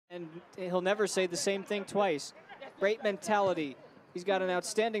And he'll never say the same thing twice. Great mentality. He's got an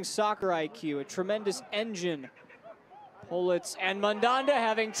outstanding soccer IQ, a tremendous engine. Politz and Mandanda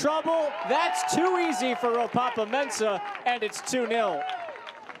having trouble. That's too easy for Ropapa Mensah, and it's 2-0.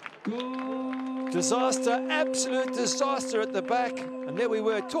 Disaster, absolute disaster at the back. And there we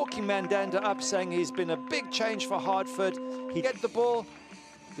were talking Mandanda up, saying he's been a big change for Hartford. He get the ball,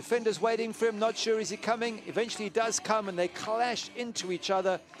 defender's waiting for him, not sure is he coming. Eventually he does come and they clash into each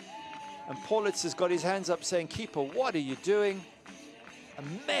other. And Politz has got his hands up saying, keeper, what are you doing? A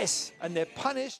mess, and they're punished.